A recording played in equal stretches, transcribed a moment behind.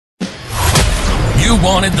You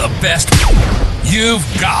wanted the best. You've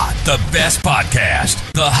got the best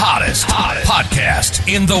podcast. The hottest podcast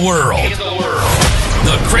in the world.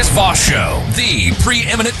 The Chris Voss Show, the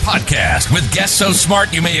preeminent podcast with guests so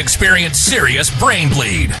smart you may experience serious brain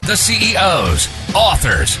bleed. The CEOs,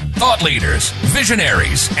 authors, thought leaders,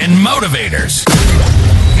 visionaries, and motivators.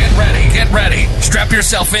 Get ready. Strap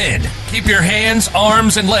yourself in. Keep your hands,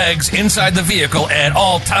 arms, and legs inside the vehicle at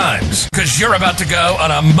all times, because you're about to go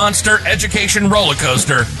on a monster education roller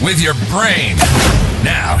coaster with your brain.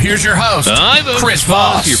 Now, here's your host, Chris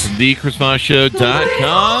Voss. Here from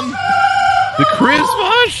thechrisvossshow.com.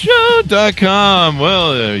 thechrisvossshow.com.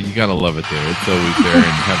 Well, you got to love it there. It's always there and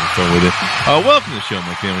having fun with it. Welcome to the show,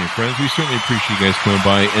 my family and friends. We certainly appreciate you guys coming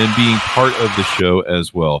by and being part of the show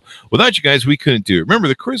as well. Without you guys, we couldn't do it. Remember,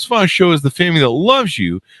 the Chris Voss Show is the family that loves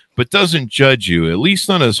you but doesn't judge you, at least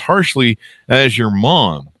not as harshly as your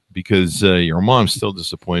mom, because your mom's still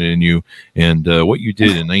disappointed in you and what you did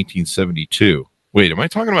in 1972. Wait, am I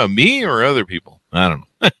talking about me or other people? I don't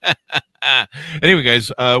know. Anyway,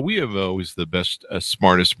 guys, we have always the best,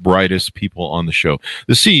 smartest, brightest people on the show.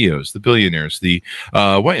 The CEOs, the billionaires, the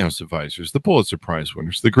White House advisors, the Pulitzer Prize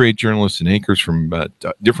winners, the great journalists and anchors from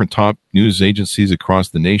different top news agencies across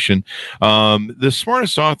the nation, the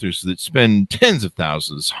smartest authors that spend tens of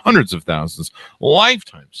thousands, hundreds of thousands,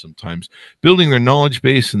 lifetimes sometimes, building their knowledge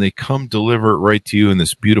base, and they come deliver it right to you in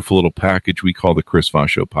this beautiful little package we call the Chris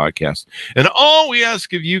Voss Show podcast. And all we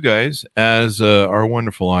ask of you guys as our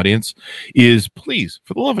wonderful audience is, please,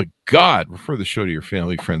 for the love of God, refer the show to your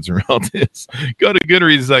family, friends, and relatives. Go to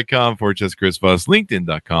goodreads.com/Chris Voss,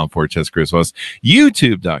 LinkedIn.com/Chris Voss,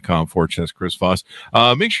 YouTube.com/Chris Voss.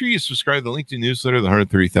 Make sure you subscribe to the LinkedIn newsletter, the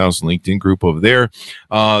 130,000 LinkedIn group over there.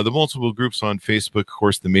 The multiple groups on Facebook. Of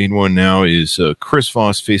course, the main one now is Chris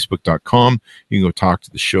Voss, Facebook.com. You can go talk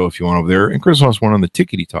to the show if you want over there. And Chris Voss one on the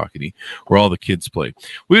Tickety Talkety, where all the kids play.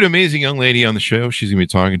 We had an amazing young lady on the show. She's going to be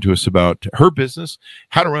talking to us about her business,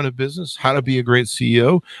 how to run a business, how to be a great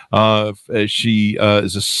CEO. She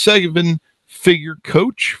is a 7-figure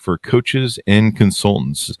coach for coaches and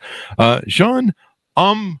consultants. Jeanne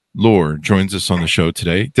Omlor joins us on the show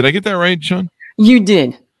today. Did I get that right, Jeanne? You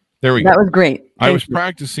did. There we go. That was great. I was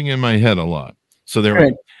practicing in my head a lot. So there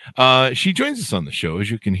we go. She joins us on the show.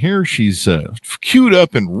 As you can hear, she's queued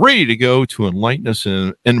up and ready to go to enlighten us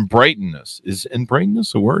and brighten us. Is brighten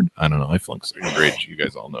us a word? I don't know. I flunked second grade, you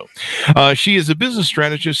guys all know. She is a business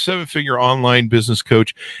strategist, 7-figure online business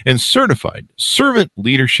coach, and certified servant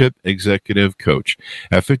leadership executive coach.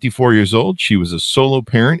 At 54 years old, she was a solo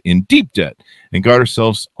parent in deep debt and got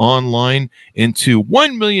herself online into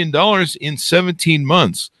 $1 million in 17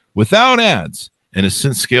 months without ads, and has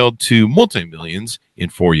since scaled to multi-millions in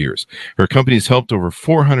 4 years. Her company has helped over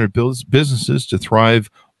 400 businesses to thrive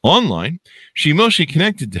online. She mostly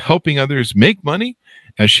connected to helping others make money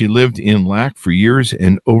as she lived in lack for years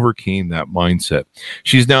and overcame that mindset.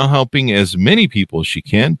 She's now helping as many people as she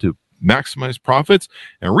can to maximize profits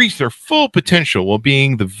and reach their full potential while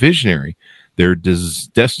being the visionary they're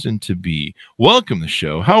destined to be. Welcome to the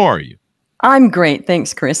show. How are you? I'm great.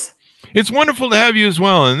 Thanks, Chris. It's wonderful to have you as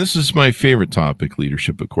well. And this is my favorite topic,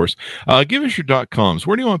 leadership, of course. Give us your .coms.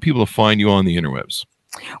 Where do you want people to find you on the interwebs?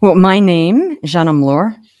 Well, my name,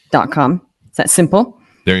 JeanneOmlor.com. It's that simple.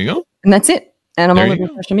 There you go. And that's it. And I'm all over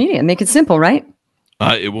social media. Make it simple, right?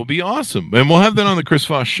 It will be awesome. And we'll have that on the Chris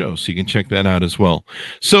Voss Show, so you can check that out as well.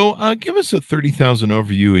 So give us a 30,000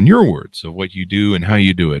 overview in your words of what you do and how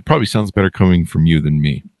you do it. Probably sounds better coming from you than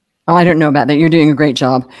me. Oh, I don't know about that. You're doing a great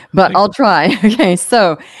job, but I'll try. Okay.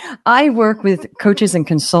 So I work with coaches and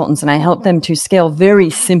consultants and I help them to scale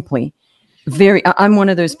very simply. I'm one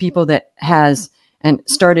of those people that has and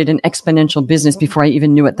started an exponential business before I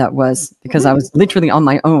even knew what that was, because I was literally on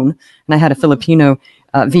my own and I had a Filipino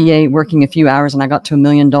VA working a few hours and I got to $1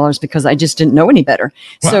 million because I just didn't know any better.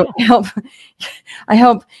 Wow. So I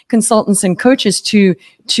help consultants and coaches to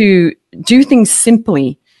do things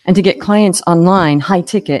simply and to get clients online, high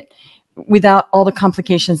ticket, without all the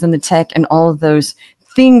complications and the tech and all of those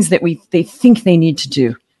things that they think they need to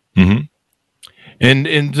do. Mm-hmm. And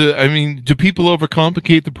I mean, do people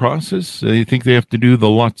overcomplicate the process? You think they have to do the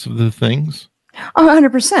lots of the things?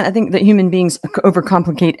 100%. I think that human beings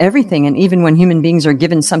overcomplicate everything. And even when human beings are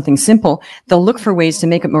given something simple, they'll look for ways to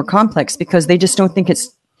make it more complex because they just don't think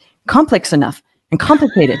it's complex enough and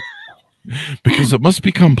complicated. Because it must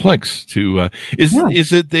be complex to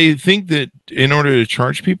is it they think that in order to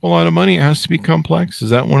charge people a lot of money it has to be complex?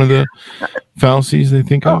 Is that one of the fallacies they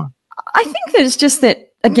think of? I think that it's just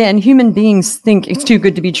that, again, human beings think it's too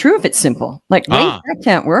good to be true if it's simple. Like, wait, that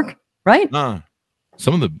can't work, right?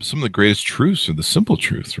 Some of the greatest truths are the simple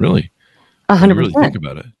truths, really. 100%. You really think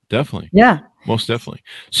about it, definitely. Yeah. Most definitely.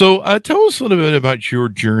 So tell us a little bit about your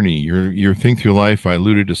journey, your thing through life. I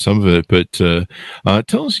alluded to some of it, but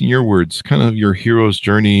tell us in your words, kind of your hero's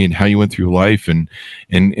journey and how you went through life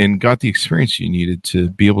and got the experience you needed to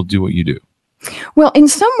be able to do what you do. Well, in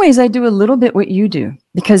some ways, I do a little bit what you do,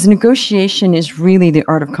 because negotiation is really the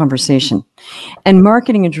art of conversation. And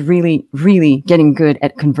marketing is really, really getting good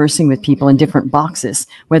at conversing with people in different boxes,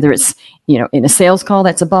 whether it's, in a sales call,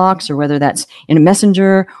 that's a box, or whether that's in a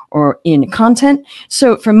messenger or in content.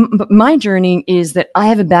 So from my journey is that I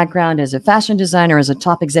have a background as a fashion designer, as a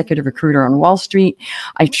top executive recruiter on Wall Street.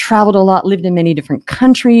 I traveled a lot, lived in many different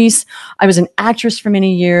countries. I was an actress for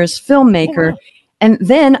many years, filmmaker. And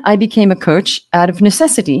then I became a coach out of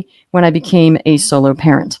necessity when I became a solo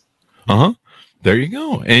parent. There you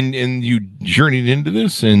go. And you journeyed into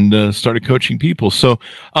this and started coaching people. So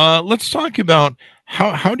let's talk about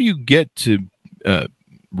how do you get to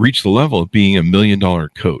reach the level of being $1 million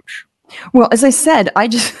coach? Well, as I said, I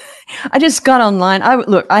just got online.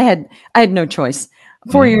 I had no choice.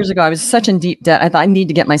 4 years ago, I was such in deep debt. I thought I need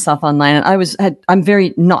to get myself online, and I'm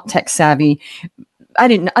very not tech savvy.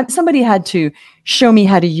 Somebody had to show me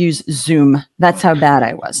how to use Zoom. That's how bad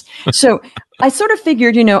I was. So I sort of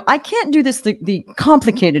figured, I can't do this the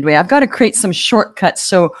complicated way. I've got to create some shortcuts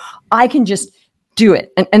so I can just do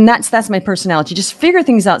it. And that's my personality. Just figure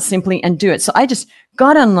things out simply and do it. So I just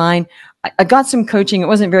got online. I got some coaching. It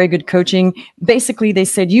wasn't very good coaching. Basically, they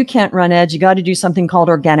said, you can't run ads. You got to do something called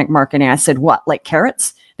organic marketing. I said, what, like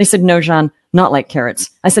carrots? They said, no, Jeanne, not like carrots.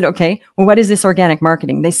 I said, okay, well, what is this organic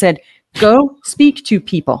marketing? They said, go speak to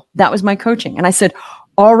people. That was my coaching. And I said,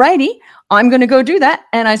 all righty, I'm going to go do that.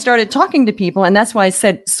 And I started talking to people. And that's why I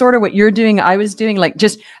said sort of what you're doing, I was doing, like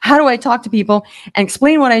just how do I talk to people and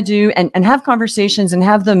explain what I do and have conversations and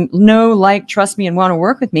have them know, like, trust me and want to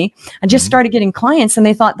work with me. I just started getting clients, and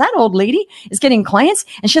they thought, that old lady is getting clients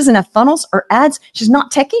and she doesn't have funnels or ads. She's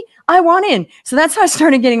not techie. I want in. So that's how I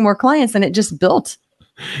started getting more clients, and it just built.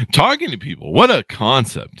 Talking to people, what a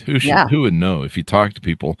concept. Who would know? If you talk to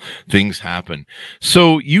people, things happen.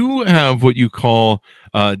 So you have what you call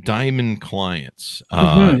diamond clients,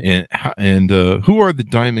 and who are the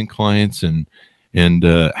diamond clients, and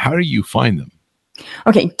how do you find them?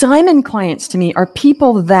 Okay, diamond clients to me are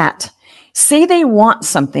people that say they want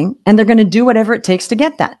something and they're going to do whatever it takes to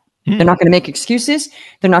get that. They're not going to make excuses.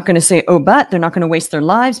 They're not going to say, oh, but they're not going to waste their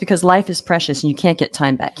lives, because life is precious and you can't get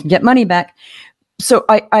time back. You can get money back. So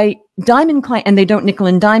I diamond client, and they don't nickel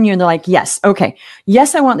and dime you, and they're like, yes, okay,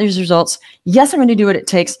 yes, I want these results. Yes, I'm going to do what it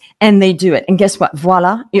takes, and they do it. And guess what?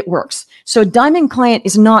 Voila, it works. So diamond client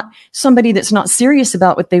is not somebody that's not serious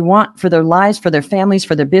about what they want for their lives, for their families,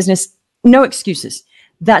 for their business. No excuses.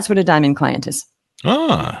 That's what a diamond client is.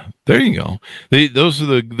 There you go. Those are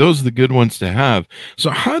the good ones to have.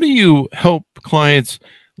 So how do you help clients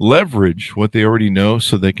leverage what they already know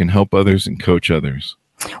so they can help others and coach others?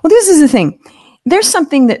 Well, this is the thing. There's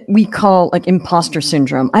something that we call like imposter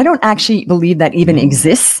syndrome. I don't actually believe that even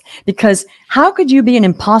exists, because how could you be an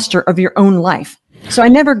imposter of your own life? So I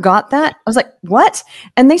never got that. I was like, what?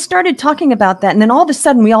 And they started talking about that. And then all of a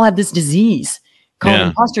sudden we all have this disease called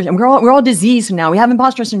imposter. And we're all diseased now. We have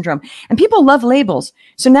imposter syndrome, and people love labels.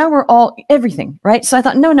 So now we're all everything, right? So I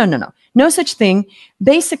thought, no such thing.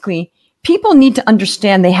 Basically, people need to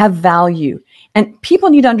understand they have value, and people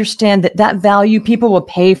need to understand that value people will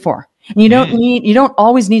pay for. And you don't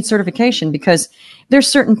always need certification, because there's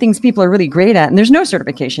certain things people are really great at, and there's no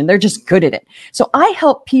certification. They're just good at it. So I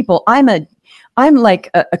help people. I'm like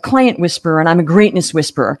a client whisperer, and I'm a greatness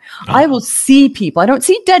whisperer. I will see people. I don't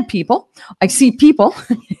see dead people. I see people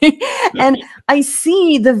and I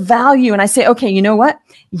see the value, and I say, okay, you know what?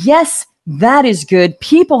 Yes, that is good.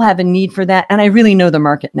 People have a need for that. And I really know the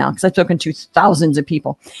market now, because I've spoken to thousands of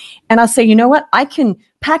people. And I'll say, you know what? I can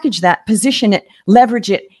package that, position it, leverage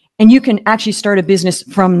it, and you can actually start a business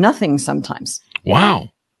from nothing sometimes. Wow.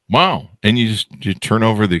 And you turn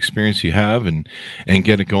over the experience you have and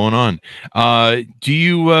get it going on. Do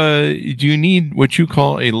you need what you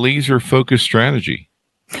call a laser focused strategy?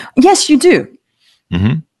 Yes, you do.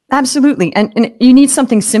 Mm-hmm. Absolutely. And you need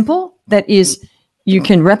something simple that is you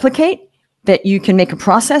can replicate, that you can make a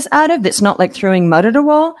process out of, that's not like throwing mud at a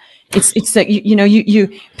wall. It's that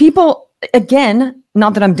you people, again,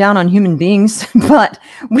 not that I'm down on human beings, but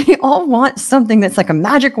we all want something that's like a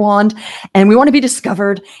magic wand, and we want to be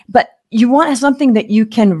discovered, but you want something that you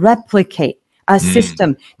can replicate, a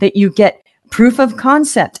system that you get proof of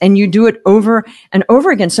concept, and you do it over and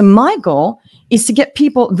over again. So my goal is to get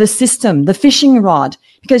people the system, the fishing rod,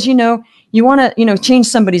 because, you want to, change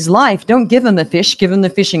somebody's life. Don't give them the fish, give them the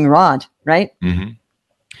fishing rod, right? Mm-hmm.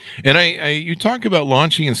 And you talk about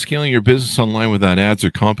launching and scaling your business online without ads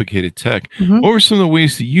or complicated tech. Mm-hmm. What were some of the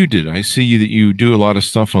ways that you did? I see that you do a lot of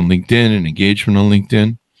stuff on LinkedIn and engagement on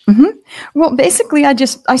LinkedIn. Mm-hmm. Well, basically, I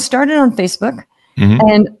started on Facebook,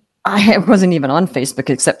 and I wasn't even on Facebook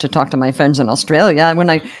except to talk to my friends in Australia.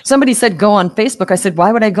 When somebody said go on Facebook, I said,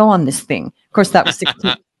 why would I go on this thing? Of course, that was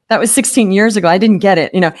 16. That was 16 years ago. I didn't get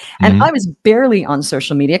it, and I was barely on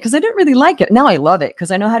social media because I didn't really like it. Now I love it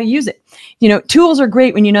because I know how to use it. Tools are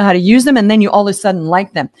great when you know how to use them, and then you all of a sudden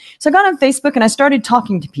like them. So I got on Facebook and I started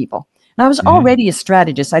talking to people. And I was already a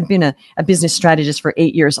strategist. I'd been a business strategist for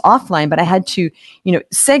 8 years offline, but I had to,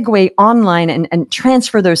 segue online and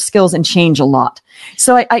transfer those skills and change a lot.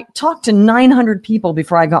 So I talked to 900 people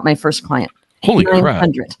before I got my first client. Holy 900.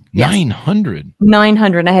 crap. Yes. 900.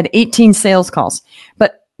 900. I had 18 sales calls.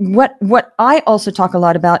 But what I also talk a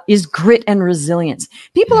lot about is grit and resilience.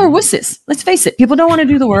 People are wusses. Let's face it. People don't want to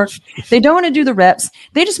do the work. They don't want to do the reps.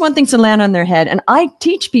 They just want things to land on their head. And I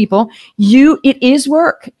teach people, it is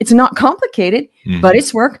work. It's not complicated, but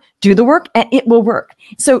it's work. Do the work and it will work.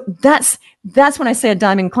 So that's when I say a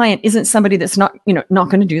diamond client isn't somebody that's not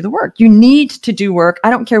going to do the work. You need to do work. I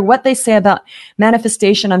don't care what they say about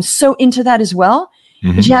manifestation. I'm so into that as well.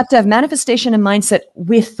 But you have to have manifestation and mindset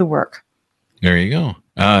with the work. There you go.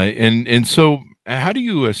 And so how do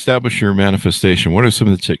you establish your manifestation? What are some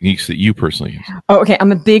of the techniques that you personally use? Oh, okay.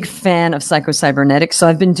 I'm a big fan of psychocybernetics. So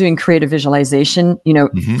I've been doing creative visualization,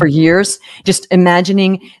 for years, just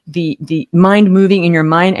imagining the mind moving in your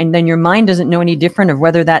mind. And then your mind doesn't know any different of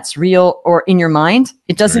whether that's real or in your mind.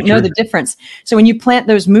 It doesn't know the difference. So when you plant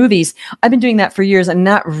those movies, I've been doing that for years and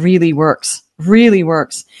that really works. Really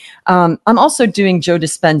works. I'm also doing Joe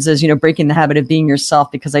Dispenza's, breaking the habit of being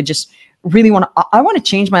yourself, because I just really want to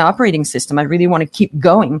change my operating system. I really want to keep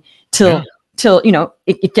going till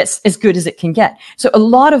it gets as good as it can get. So a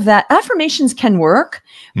lot of that affirmations can work,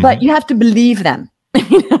 but you have to believe them.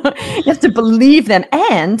 You have to believe them.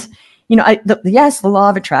 And, the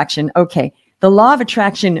law of attraction. Okay. The law of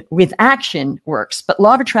attraction with action works, but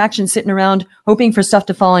law of attraction sitting around hoping for stuff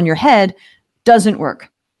to fall on your head doesn't work.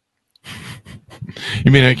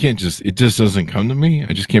 You mean it just doesn't come to me?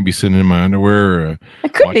 I just can't be sitting in my underwear or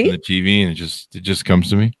watching the TV and it just comes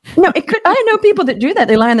to me? No, it could. I know people that do that.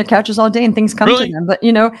 They lie on their couches all day and things come to them. But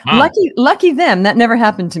wow. lucky them. That never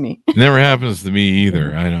happened to me. It never happens to me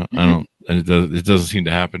either. I don't. It doesn't seem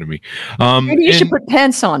to happen to me. Maybe you should put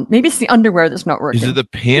pants on. Maybe it's the underwear that's not working. Is it the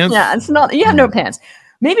pants? Yeah, it's not. You have no pants.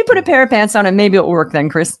 Maybe put a pair of pants on and maybe it'll work then,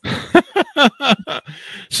 Chris.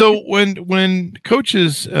 So when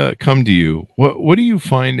coaches come to you, what do you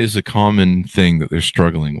find is a common thing that they're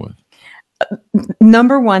struggling with?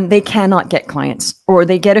 Number one, they cannot get clients, or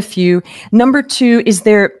they get a few. Number two is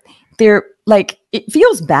they're like, it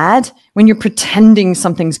feels bad when you're pretending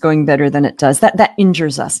something's going better than it does. That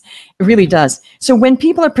injures us. It really does. So when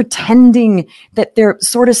people are pretending that they're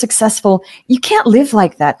sort of successful, you can't live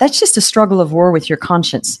like that. That's just a struggle of war with your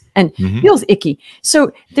conscience and feels icky.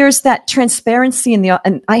 So there's that transparency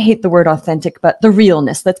and I hate the word authentic, but the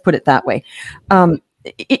realness, let's put it that way.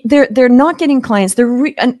 They're not getting clients. They're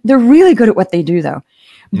really good at what they do though.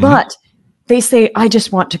 But they say, I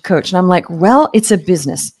just want to coach. And I'm like, well, it's a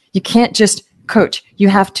business. You can't just coach. You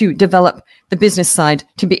have to develop the business side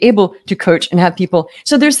to be able to coach and have people.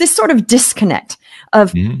 So there's this sort of disconnect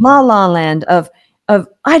of la la land of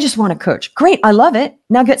I just want to coach. Great. I love it.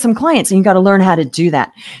 Now get some clients and you got to learn how to do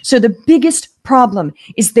that. So the biggest problem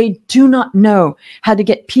is they do not know how to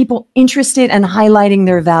get people interested and highlighting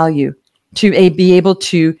their value to be able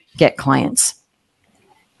to get clients.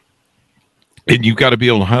 And you've got to be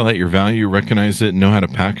able to highlight your value, recognize it, and know how to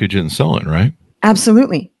package it and sell it, right?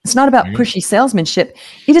 Absolutely. It's not about pushy salesmanship.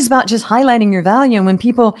 It is about just highlighting your value. And when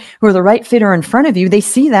people who are the right fit are in front of you, they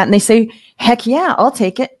see that and they say, heck yeah, I'll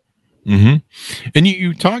take it. And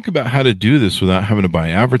you talk about how to do this without having to buy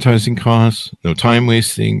advertising costs, no time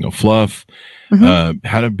wasting, no fluff,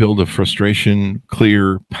 how to build a frustration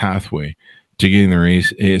clear pathway to getting their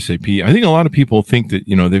ASAP. I think a lot of people think that,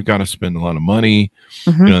 they've got to spend a lot of money,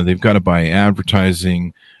 they've got to buy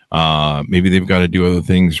advertising. Maybe they've got to do other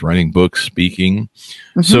things, writing books, speaking.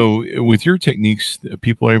 So with your techniques,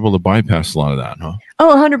 people are able to bypass a lot of that, huh?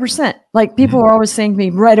 Oh, 100%. Like people are always saying to me,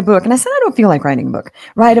 write a book. And I said, I don't feel like writing a book.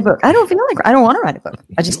 Write a book. I don't want to write a book.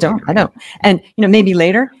 I just don't. I don't. And, maybe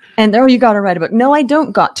later. And, you got to write a book. No, I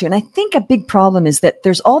don't got to. And I think a big problem is that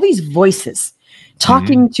there's all these voices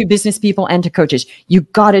talking to business people and to coaches. You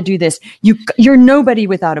got to do this. You're nobody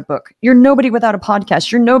without a book. You're nobody without a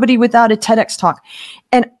podcast. You're nobody without a TEDx talk.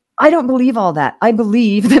 And I don't believe all that. I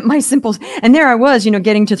believe that and there I was,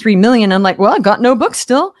 getting to 3 million. I'm like, well, I got no book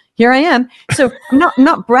still. here I am. So I'm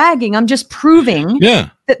not bragging. I'm just proving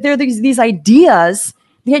that there are these ideas.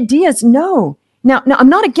 The ideas, no. Now, I'm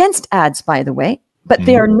not against ads, by the way, but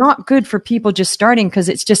they are not good for people just starting because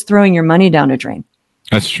it's just throwing your money down a drain.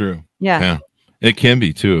 That's true. Yeah. It can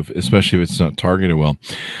be too, especially if it's not targeted well.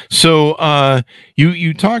 So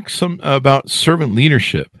you talk some about servant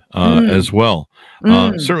leadership as well.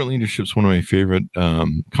 Servant leadership is one of my favorite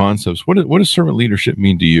concepts. What does servant leadership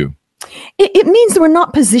mean to you? It means that we're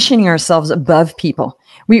not positioning ourselves above people.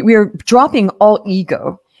 We're dropping all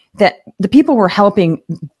ego. That the people we're helping,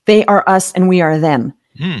 they are us and we are them.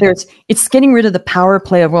 It's getting rid of the power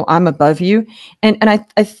play of, well, I'm above you. And I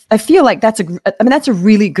feel like that's a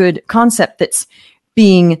really good concept that's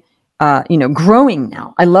being, growing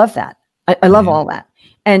now. I love that. I love all that.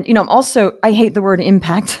 And, I hate the word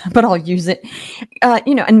impact, but I'll use it,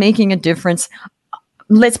 and making a difference.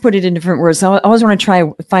 Let's put it in different words. I always want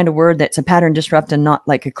to find a word that's a pattern disrupt and not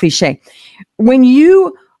like a cliche. When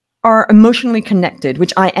you are emotionally connected,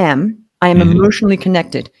 which I am emotionally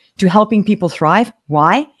connected to helping people thrive.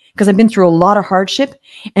 Why? Because I've been through a lot of hardship.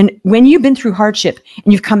 And when you've been through hardship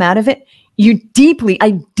and you've come out of it,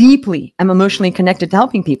 I deeply am emotionally connected to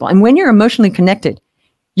helping people. And when you're emotionally connected,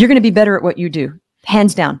 you're going to be better at what you do.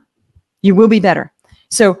 Hands down. You will be better.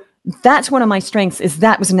 So that's one of my strengths, is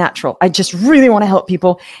that was natural. I just really want to help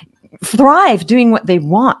people thrive doing what they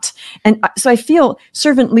want. And so I feel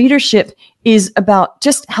servant leadership is about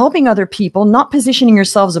just helping other people, not positioning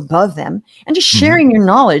yourselves above them, and just sharing your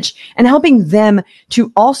knowledge and helping them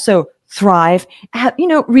to also thrive.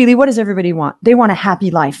 Really, what does everybody want? They want a happy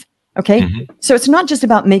life. Okay. So it's not just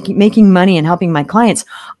about making money and helping my clients.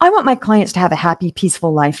 I want my clients to have a happy,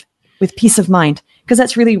 peaceful life with peace of mind, because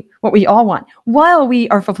that's really what we all want while we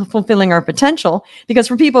are fulfilling our potential. Because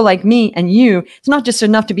for people like me and you, it's not just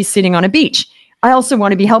enough to be sitting on a beach. I also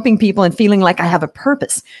want to be helping people and feeling like I have a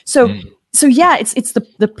purpose. So yeah, it's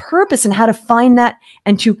the purpose and how to find that.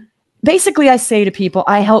 And to basically, I say to people,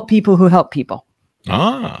 I help people who help people.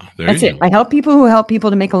 That's it. I help people who help people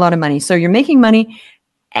to make a lot of money. So you're making money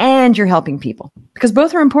and you're helping people, because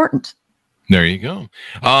both are important. There you go.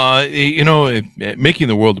 Making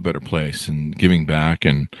the world a better place and giving back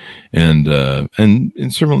and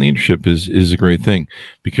servant leadership is a great thing,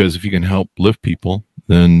 because if you can help lift people,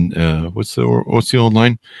 then what's the old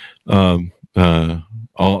line? A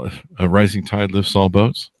rising tide lifts all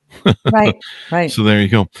boats. Right. So there you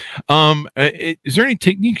go. Is there any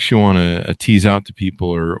techniques you want to tease out to people,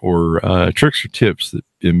 or tricks or tips that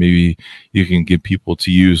maybe you can get people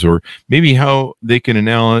to use, or maybe how they can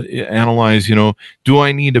analyze, do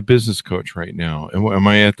I need a business coach right now? And am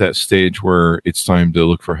I at that stage where it's time to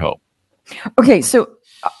look for help? Okay. So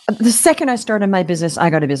the second I started my business,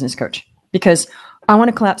 I got a business coach, because I want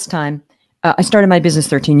to collapse time. I started my business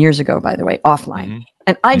 13 years ago, by the way, offline.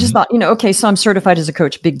 And I just thought, okay, so I'm certified as a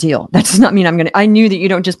coach. Big deal. That does not mean I knew that you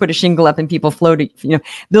don't just put a shingle up and people float it,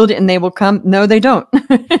 build it and they will come. No, they don't.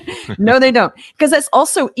 No, they don't. Because that's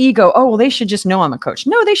also ego. Oh, well, they should just know I'm a coach.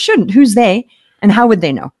 No, they shouldn't. Who's they? And how would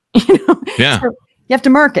they know? Yeah. So you have to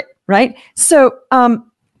market, right? So, so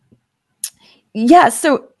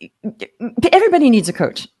everybody needs a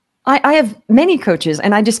coach. I have many coaches,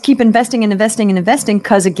 and I just keep investing and investing and investing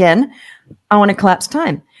because, again, I want to collapse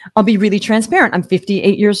time. I'll be really transparent. I'm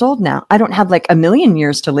 58 years old now. I don't have like a million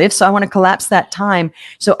years to live, so I want to collapse that time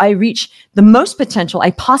so I reach the most potential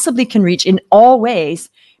I possibly can reach in all ways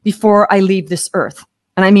before I leave this earth.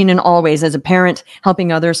 And I mean in all ways, as a parent,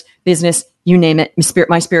 helping others, business, you name it,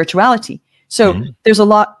 my spirituality. So there's a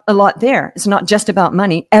lot there. It's not just about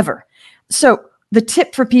money, ever. So the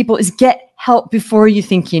tip for people is get help before you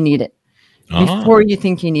think you need it. Before you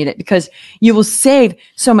think you need it, because you will save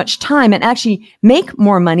so much time and actually make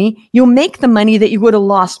more money. You'll make the money that you would have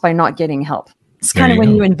lost by not getting help. It's kind of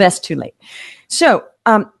when you invest too late. So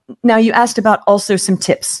now you asked about also some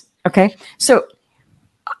tips. Okay. So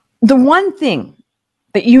the one thing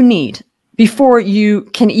that you need before you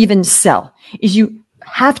can even sell is you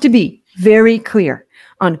have to be very clear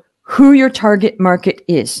on who your target market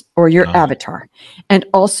is, or your avatar, and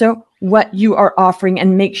also what you are offering,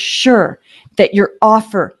 and make sure that your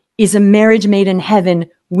offer is a marriage made in heaven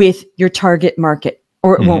with your target market,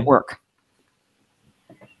 or it won't work.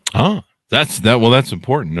 That's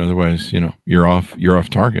important. Otherwise, you're off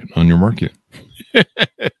target on your market.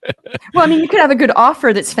 Well, I mean, you could have a good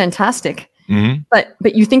offer that's fantastic, but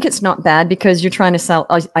you think it's not bad because you're trying to sell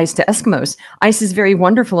ice to Eskimos. Ice is very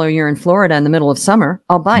wonderful. Or you're in Florida in the middle of summer.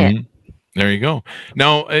 I'll buy it. There you go.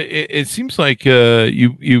 Now, it seems like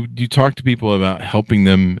you talk to people about helping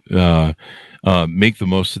them make the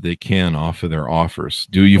most that they can off of their offers.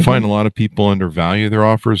 Do you find a lot of people undervalue their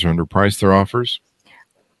offers or underprice their offers?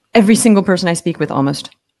 Every single person I speak with, almost.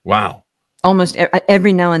 Wow. Almost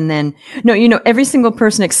every now and then. No, every single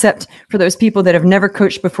person except for those people that have never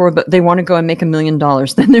coached before, but they want to go and make $1 million.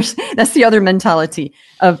 Then that's the other mentality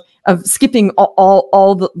of skipping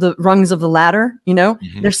all the rungs of the ladder.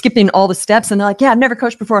 They're skipping all the steps, and they're like, yeah, I've never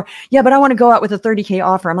coached before. Yeah, but I want to go out with a 30K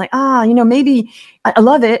offer. I'm like, maybe I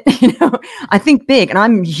love it. I think big, and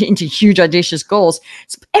I'm into huge, audacious goals.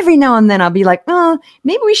 So every now and then I'll be like,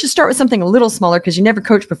 maybe we should start with something a little smaller because you never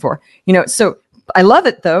coached before. So I love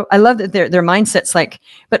it though. I love that their mindset's like,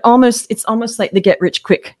 but it's almost like the get rich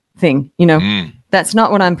quick thing. That's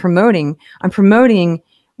not what I'm promoting. I'm promoting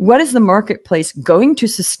what is the marketplace going to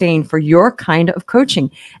sustain for your kind of coaching?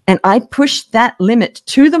 And I push that limit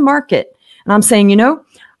to the market. And I'm saying,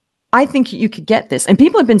 I think you could get this. And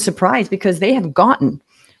people have been surprised because they have gotten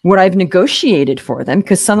what I've negotiated for them.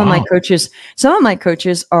 Because some of my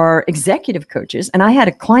coaches are executive coaches. And I had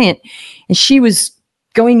a client and she was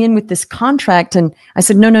going in with this contract. And I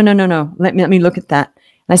said, no. Let me look at that.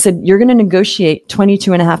 And I said, you're going to negotiate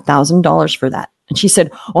 $22,500 for that. And she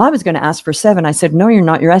said, I was going to ask for $7,000. I said, no, you're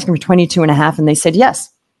not. You're asking for $22,500. And they said,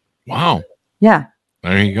 yes. Wow. Yeah.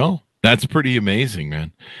 There you go. That's pretty amazing,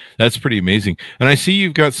 man. That's pretty amazing. And I see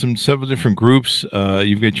you've got several different groups.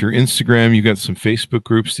 You've got your Instagram. You've got some Facebook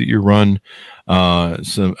groups that you run.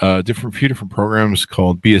 Some few different programs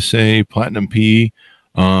called BSA, Platinum P.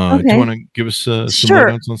 Okay. Do you want to give us some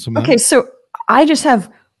notes on some of that? Okay, so I just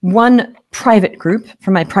have one private group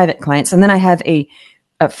for my private clients, and then I have a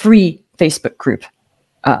free Facebook group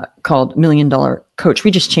called $1 Million Coach.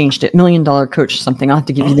 We just changed it, $1 Million Coach something. I'll have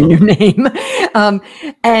to give you the new name.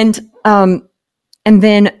 And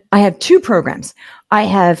then I have two programs. I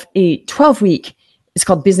have a 12-week, it's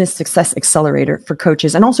called Business Success Accelerator for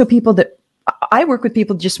coaches, and also people that I work with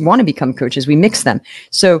people that just want to become coaches. We mix them.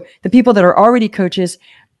 So the people that are already coaches,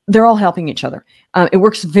 they're all helping each other. It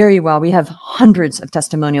works very well. We have hundreds of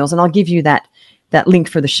testimonials, and I'll give you that link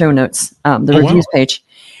for the show notes, the reviews page.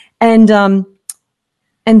 And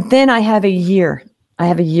then I have a year. I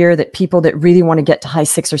have a year that people that really want to get to high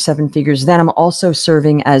 6 or 7 figures, then I'm also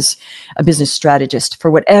serving as a business strategist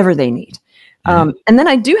for whatever they need. And then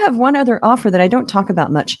I do have one other offer that I don't talk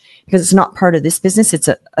about much because it's not part of this business. It's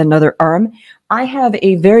another arm. I have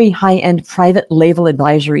a very high-end private label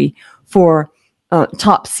advisory for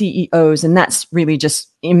top CEOs, and that's really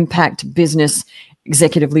just impact business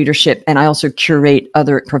executive leadership. And I also curate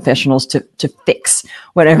other professionals to fix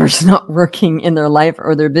whatever's not working in their life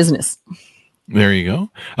or their business. There you go.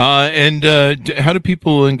 And how do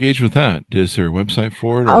people engage with that? Is there a website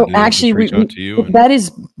for it? Or actually, that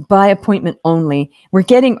is by appointment only. We're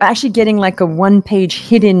getting like a one-page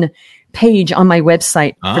hidden page on my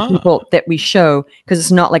website for people that we show because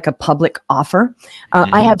it's not like a public offer.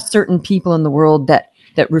 I have certain people in the world that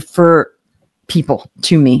refer people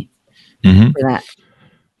to me for that.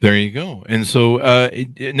 There you go. And so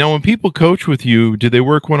now when people coach with you, do they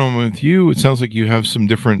work one-on-one with you? It sounds like you have some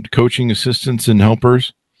different coaching assistants and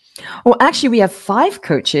helpers. Well, actually, we have 5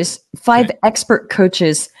 coaches, 5 expert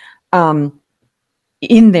coaches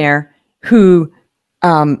in there who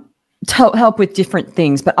help with different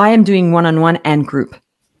things. But I am doing one-on-one and group.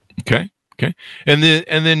 Okay. And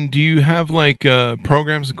then do you have like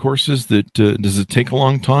programs and courses that does it take a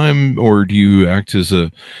long time, or do you act as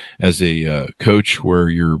a coach where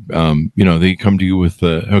you're they come to you with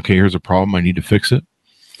okay, here's a problem, I need to fix it?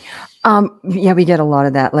 Yeah, we get a lot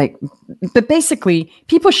of that. But basically,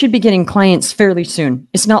 people should be getting clients fairly soon.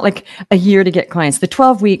 It's not like a year to get clients. The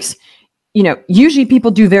 12 weeks, usually people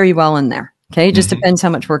do very well in there. Okay, it just depends how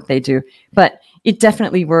much work they do, but it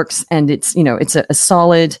definitely works, and it's it's a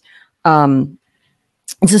solid.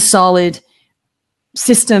 It's a solid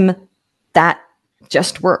system that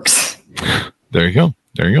just works. There you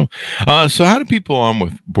go. So how do people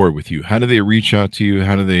on board with you? How do they reach out to you?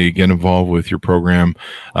 How do they get involved with your program?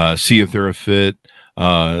 See if they're a fit.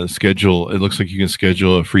 Schedule. It looks like you can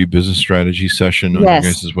schedule a free business strategy session on your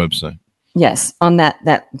guys' website. Yes, on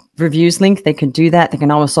that reviews link, they can do that. They can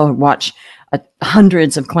also watch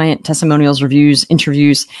hundreds of client testimonials, reviews,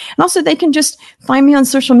 interviews. And also they can just find me on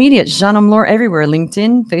social media. Jeanne Omlor everywhere,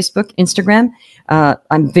 LinkedIn, Facebook, Instagram.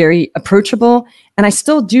 I'm very approachable, and I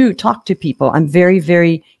still do talk to people. I'm very,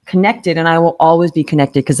 very connected, and I will always be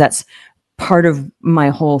connected because that's part of my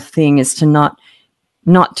whole thing is to not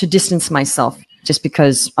to distance myself just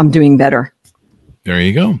because I'm doing better. There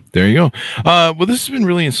you go. Well, this has been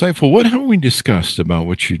really insightful. What have we discussed about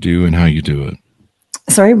what you do and how you do it?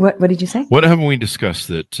 Sorry, what did you say? What haven't we discussed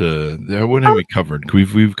what have we covered?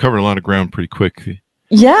 We've covered a lot of ground pretty quick.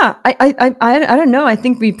 Yeah, I don't know. I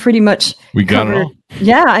think we pretty much got it all.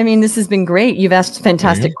 Yeah, I mean, this has been great. You've asked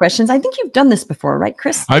fantastic questions. I think you've done this before, right,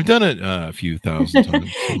 Chris? I've done it a few thousand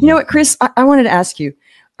times. You know what, Chris? I wanted to ask you,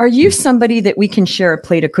 are you somebody that we can share a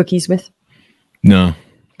plate of cookies with? No,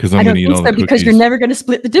 because I'm going to eat all the cookies. Because you're never going to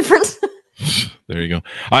split the difference. There you go.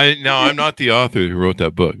 I'm not the author who wrote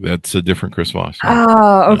that book. That's a different Chris Voss.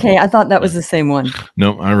 Oh, okay. I thought that was the same one.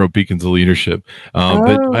 No, I wrote Beacons of Leadership.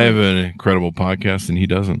 But I have an incredible podcast and he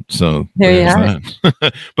doesn't. So there you have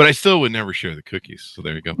it. But I still would never share the cookies. So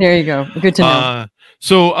there you go. There you go. Good to know.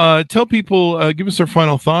 So tell people, give us their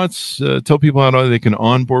final thoughts. Tell people how they can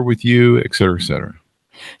onboard with you, et cetera, et cetera.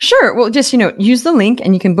 Sure. Well, just, use the link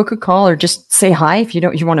and you can book a call or just say hi if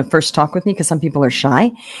you want to first talk with me, because some people are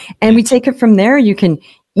shy. And we take it from there. You can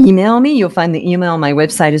email me. You'll find the email on my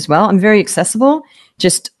website as well. I'm very accessible.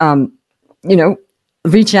 Just,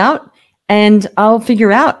 reach out and I'll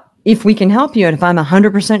figure out if we can help you. And if I'm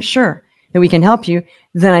 100% sure that we can help you,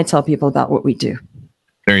 then I tell people about what we do.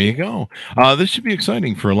 There you go. This should be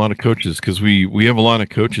exciting for a lot of coaches because we have a lot of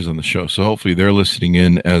coaches on the show. So hopefully they're listening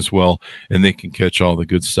in as well and they can catch all the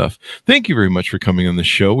good stuff. Thank you very much for coming on the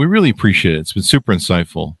show. We really appreciate it. It's been super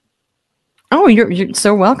insightful. Oh, you're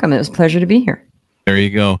so welcome. It was a pleasure to be here. There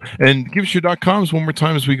you go. And give us your .coms one more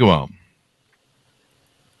time as we go out.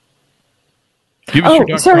 Give us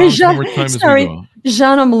your sorry, .coms one more time as we go out.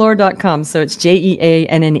 JeanneOmlor.com. So it's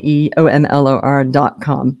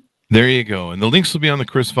JeanneOmlor.com. There you go. And the links will be on the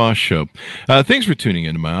Chris Voss Show. Thanks for tuning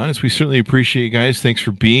in to My Honest. We certainly appreciate you guys. Thanks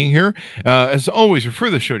for being here. As always, refer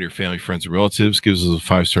the show to your family, friends, and relatives. Give us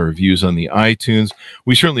 5-star reviews on the iTunes.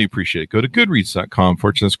 We certainly appreciate it. Go to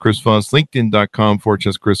goodreads.com/Chris Voss,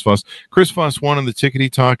 LinkedIn.com/Chris Voss, Chris Voss 1 on the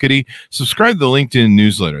tickety-talkity. Subscribe to the LinkedIn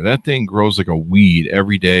newsletter. That thing grows like a weed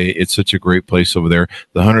every day. It's such a great place over there.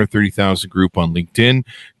 The 130,000 group on LinkedIn.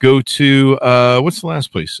 Go to, what's the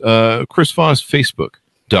last place? Chris Voss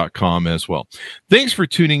Facebook.com as well. Thanks for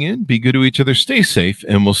tuning in. Be good to each other. Stay safe,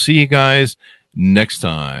 and we'll see you guys next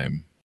time.